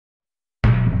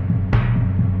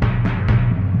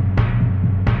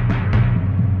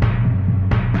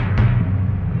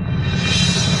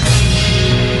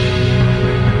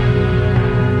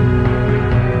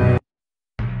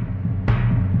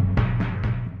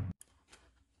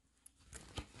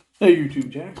Hey YouTube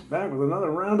Jacks, back with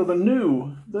another round of the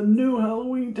new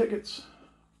Halloween tickets.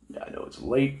 Yeah, I know it's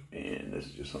late, and this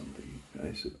is just something for you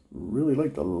guys that really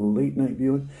like the late night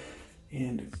viewing,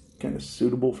 and it's kind of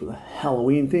suitable for the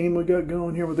Halloween theme we got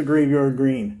going here with the Graveyard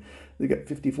Green. They got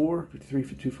 54, 53,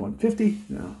 52, 150.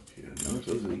 Now, you notice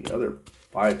those are the other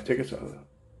 5 tickets out of the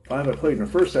 5 I played in the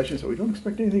first session, so we don't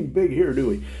expect anything big here, do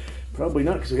we? Probably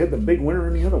not, because we had the big winner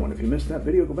in the other one. If you missed that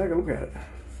video, go back and look at it.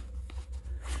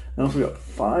 I also got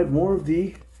 5 more of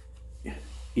the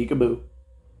Eekaboo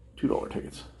 $2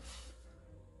 tickets.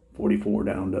 44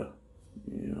 down to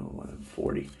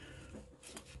 40.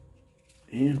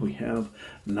 And we have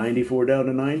 94 down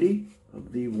to 90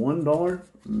 of the $1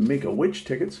 Make-A-Witch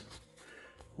tickets,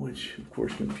 which of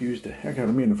course confused the heck out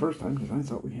of me in the first time, because I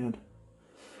thought we had,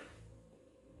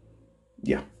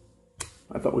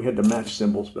 I thought we had to match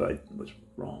symbols, but I was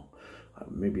wrong.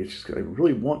 Maybe it's just because I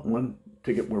really want one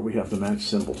ticket where we have to match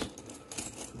symbols.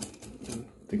 I don't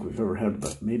think we've ever had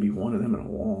but maybe one of them in a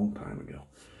long time ago.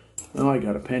 Oh, I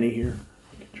got a penny here.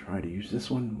 I can try to use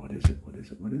this one. What is it? What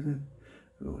is it? What is it?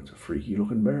 Oh, it's a freaky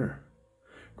looking bear.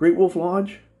 Great Wolf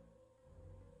Lodge.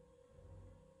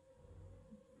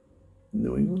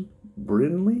 New England.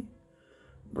 Brindley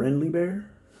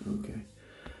Bear. Okay.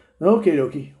 Okay,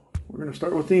 dokie. We're going to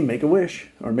start with the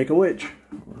Make-A-Wish, or Make-A-Witch,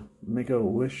 or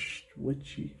Make-A-Wish,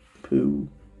 Witchy Poo.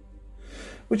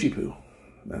 Witchy Poo.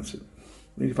 That's it.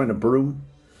 We need to find a broom,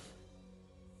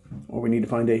 or we need to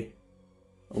find a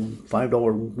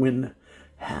 $5 win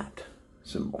hat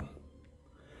symbol.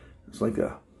 It's like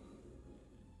a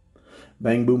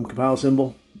bang boom kapow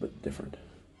symbol, but different.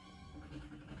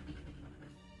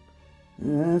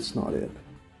 That's not it.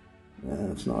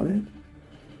 That's not it.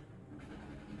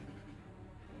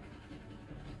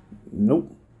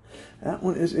 Nope. That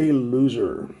one is a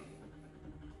loser.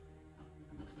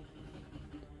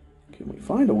 Can we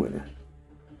find a winner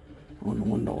on the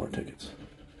 $1 tickets?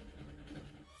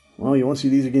 Well, you want to see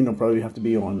these again, they'll probably have to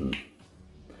be on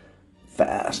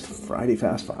Friday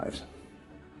Fast Fives.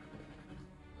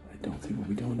 I don't think we'll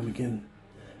be doing them again.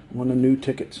 I want the new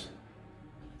tickets.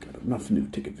 Got enough new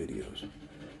ticket videos.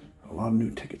 A lot of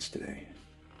new tickets today.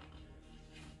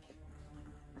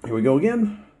 Here we go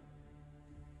again.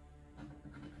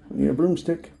 We need a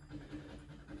broomstick.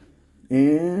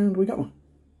 And we got one.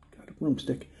 Got a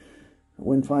broomstick. A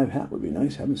Win 5 hat would be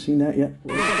nice. Haven't seen that yet. 2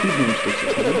 broomsticks.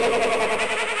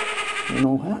 An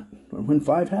all hat. Or Win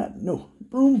 5 hat. No.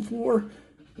 Broom for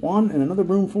 1 and another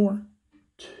broom for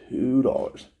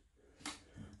 $2.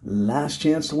 Last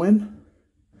chance to win.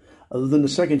 Other than the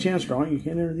second chance drawing. You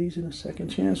can enter these in a second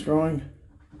chance drawing.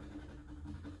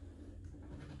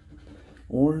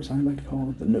 Or as I like to call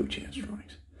them, the no chance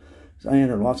drawings. I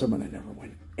enter lots of them and I never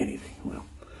win anything. Well,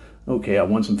 okay, I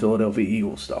won some Philadelphia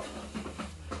Eagles stuff.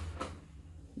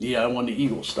 Yeah, I won the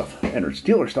Eagles stuff. Entered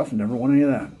Steelers stuff and never won any of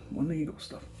that. Won the Eagles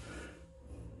stuff.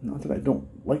 Not that I don't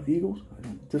like the Eagles. I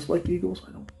don't dislike the Eagles.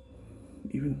 I don't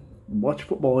even watch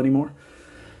football anymore.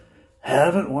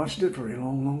 Haven't watched it for a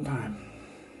long, long time.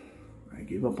 I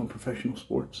gave up on professional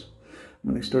sports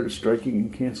when they started striking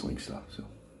and canceling stuff. So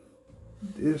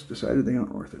just decided they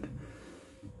aren't worth it.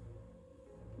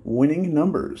 Winning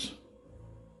numbers.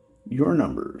 Your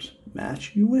numbers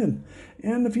match, you win.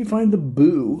 And if you find the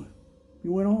boo,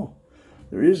 you win all.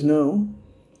 There is no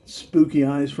spooky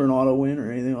eyes for an auto win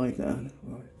or anything like that.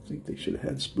 Well, I think they should have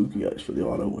had spooky eyes for the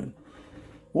auto win.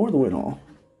 Or the win all.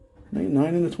 9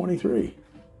 into 23.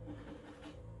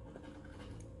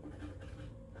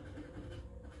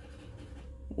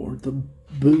 Or the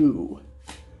boo.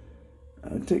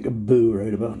 I'd take a boo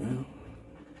right about now.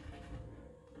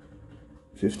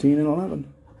 15 and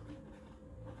 11.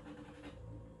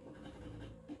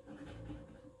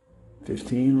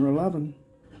 15 or 11.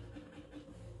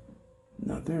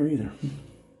 Not there either.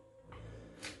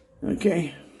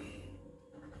 Okay.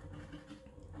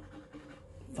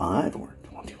 5 or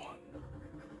 21.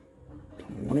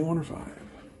 21 or 5.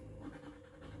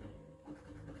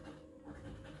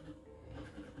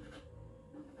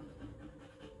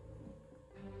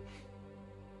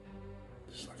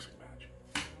 Dyslexic match.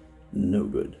 No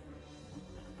good.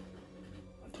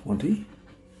 20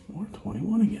 or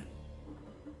 21 again.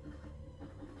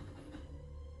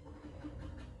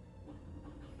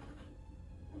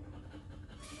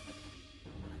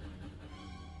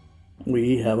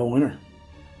 We have a winner.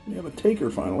 We have a taker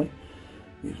finally.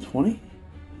 We have 20?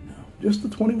 No, just the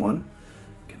 21.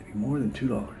 Can it be more than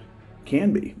 $2?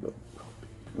 Can be, but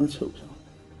let's hope so.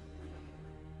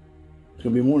 It's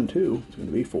going to be more than 2. It's going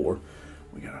to be 4.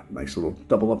 We got a nice little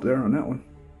double up there on that one.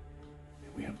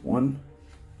 We have 1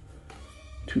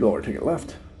 $2 ticket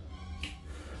left.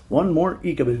 One more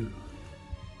Eekaboo.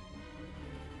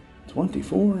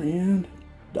 24 and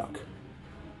duck.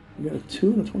 We got a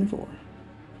 2 and a 24.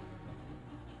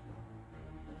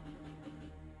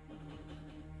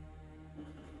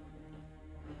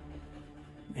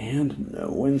 And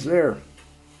no wins there.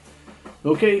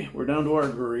 Okay, we're down to our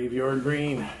graveyard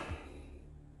green.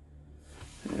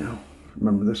 Now,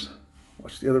 remember this?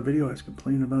 Watch the other video. I was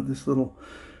complaining about this little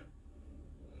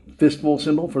fistful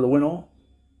symbol for the win all.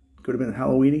 Could have been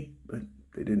Halloweeny, but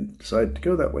they didn't decide to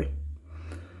go that way.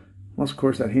 Plus, of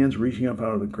course, that hand's reaching up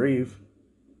out of the grave.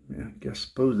 Yeah, I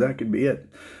suppose that could be it.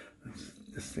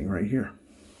 This thing right here.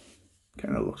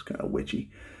 Kind of looks kind of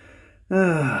witchy.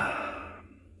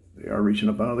 They are reaching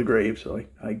up out of the grave, so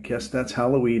I guess that's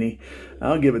Halloweeny.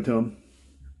 I'll give it to them.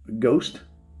 A ghost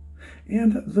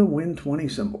and the win 20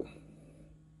 symbol.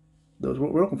 Those are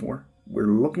what we're looking for. We're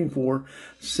looking for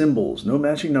symbols. No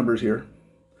matching numbers here.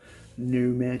 No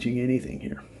matching anything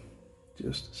here.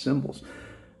 Just symbols.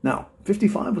 Now,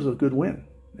 55 was a good win.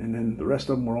 And then the rest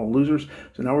of them were all losers.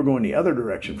 So now we're going the other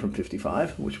direction from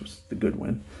 55, which was the good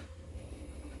win.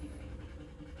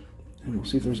 And we'll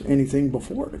see if there's anything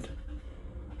before it.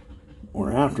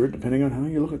 Or after it, depending on how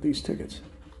you look at these tickets.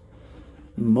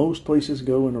 Most places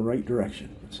go in the right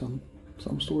direction. But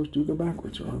some stores do go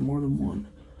backwards, or more than one.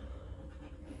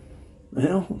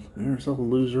 Well, there's a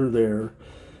loser there.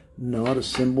 Not a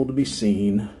symbol to be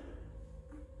seen.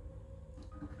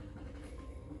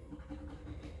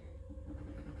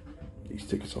 These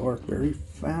tickets are very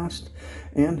fast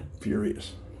and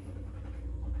furious.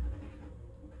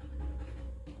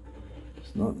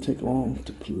 Does not take long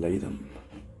to play them.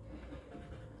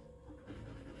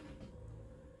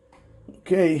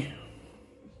 Okay.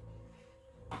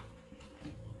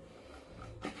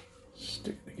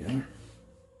 Stick it together.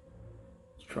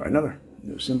 Let's try another.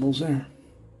 No symbols there.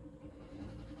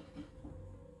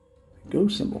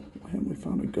 Ghost symbol. Why haven't we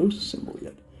found a ghost symbol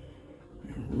yet?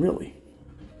 Really?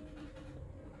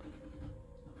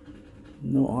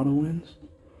 No auto wins.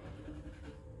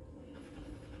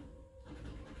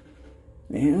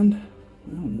 And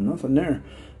well, nothing there.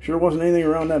 Sure wasn't anything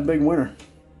around that big winner.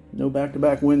 No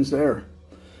back-to-back wins there.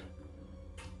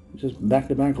 Just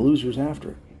back-to-back losers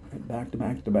after it.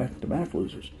 Back-to-back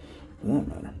losers, for that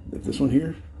matter. If this one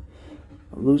here,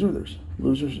 a loser, there's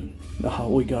losers. And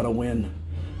we got a win.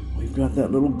 We've got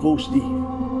that little ghosty.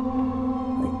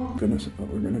 Thank goodness, I thought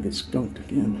we were going to get skunked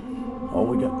again. Oh,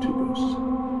 we got 2 ghosts.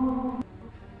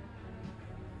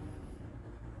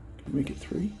 Can we make it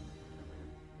 3?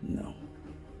 No.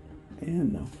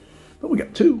 And no. But we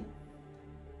got 2.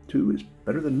 2 is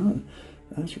better than none.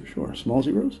 That's for sure. Small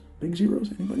zeros? Big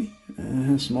zeros? Anybody?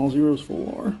 Small zeros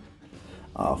for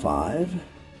a 5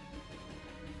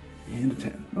 and a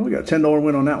 10. Oh, we got a $10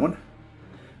 win on that one.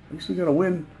 At least we got a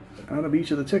win out of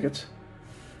each of the tickets.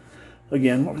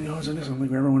 Again, what were the odds on this? I don't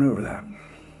think we ever went over that.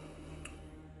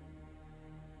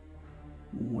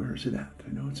 Where is it at?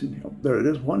 I know it's in here. Oh, there it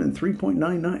is. 1 in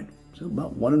 3.99. So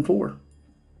about 1 in 4.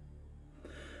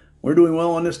 We're doing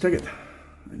well on this ticket.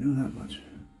 I know that much.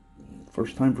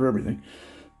 First time for everything.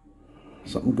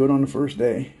 Something good on the first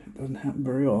day. It doesn't happen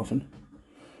very often.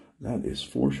 That is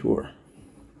for sure.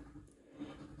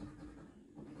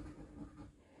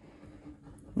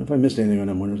 If I missed anything on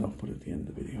them winners, I'll put it at the end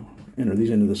of the video. Enter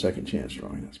these into the second chance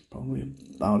drawing. That's probably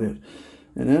about it.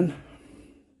 And then,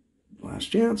 last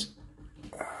chance.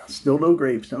 Still no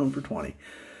gravestone for 20.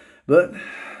 But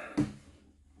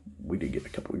we did get a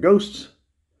couple of ghosts.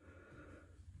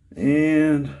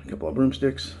 And a couple of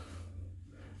broomsticks.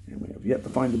 And we have yet to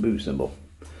find the boo symbol.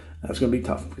 That's going to be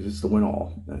tough because it's the win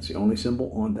all. That's the only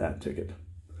symbol on that ticket.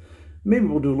 Maybe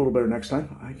we'll do a little better next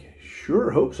time. I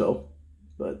sure hope so.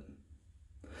 But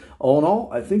all in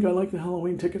all, I think I like the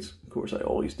Halloween tickets. Of course, I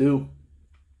always do.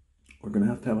 We're going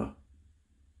to have a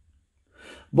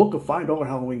book of $5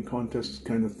 Halloween contest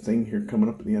kind of thing here coming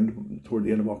up at the end, toward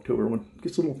the end of October. When it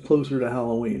gets a little closer to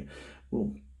Halloween,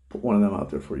 we'll put one of them out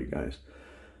there for you guys.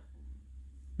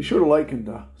 Be sure to like and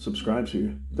subscribe so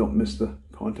you don't miss the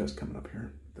contest coming up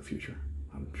here in the future.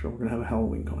 I'm sure we're going to have a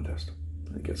Halloween contest.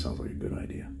 I think that sounds like a good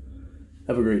idea.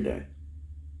 Have a great day.